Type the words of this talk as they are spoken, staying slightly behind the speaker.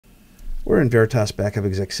We're in Veritas Backup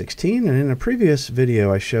Exec 16, and in a previous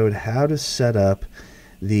video I showed how to set up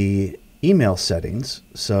the email settings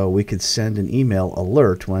so we could send an email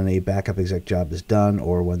alert when a backup exec job is done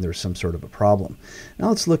or when there's some sort of a problem. Now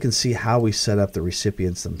let's look and see how we set up the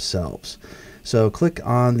recipients themselves. So click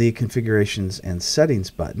on the Configurations and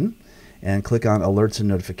Settings button and click on Alerts and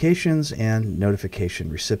Notifications and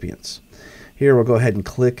Notification Recipients. Here we'll go ahead and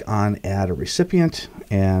click on Add a Recipient,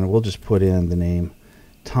 and we'll just put in the name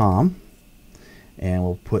Tom, and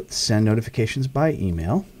we'll put Send Notifications by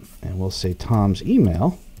Email, and we'll say Tom's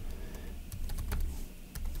email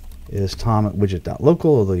is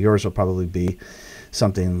tom@widget.local, although yours will probably be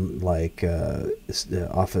something like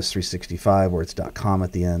Office 365 where it's .com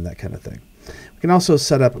at the end, that kind of thing. We can also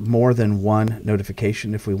set up more than one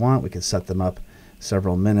notification if we want. We can set them up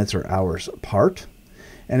several minutes or hours apart.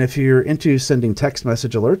 And if you're into sending text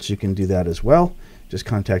message alerts, you can do that as well. Just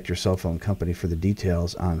contact your cell phone company for the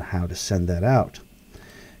details on how to send that out.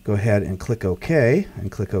 Go ahead and click OK and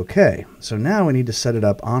click OK. So now we need to set it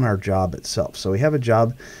up on our job itself. So we have a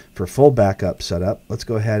job for full backup set up. Let's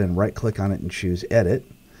go ahead and right click on it and choose Edit,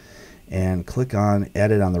 and click on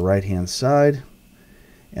Edit on the right hand side,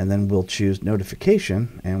 and then we'll choose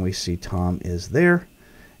Notification, and we see Tom is there,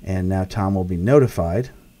 and now Tom will be notified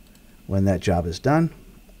when that job is done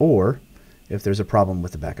or if there's a problem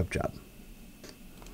with the backup job.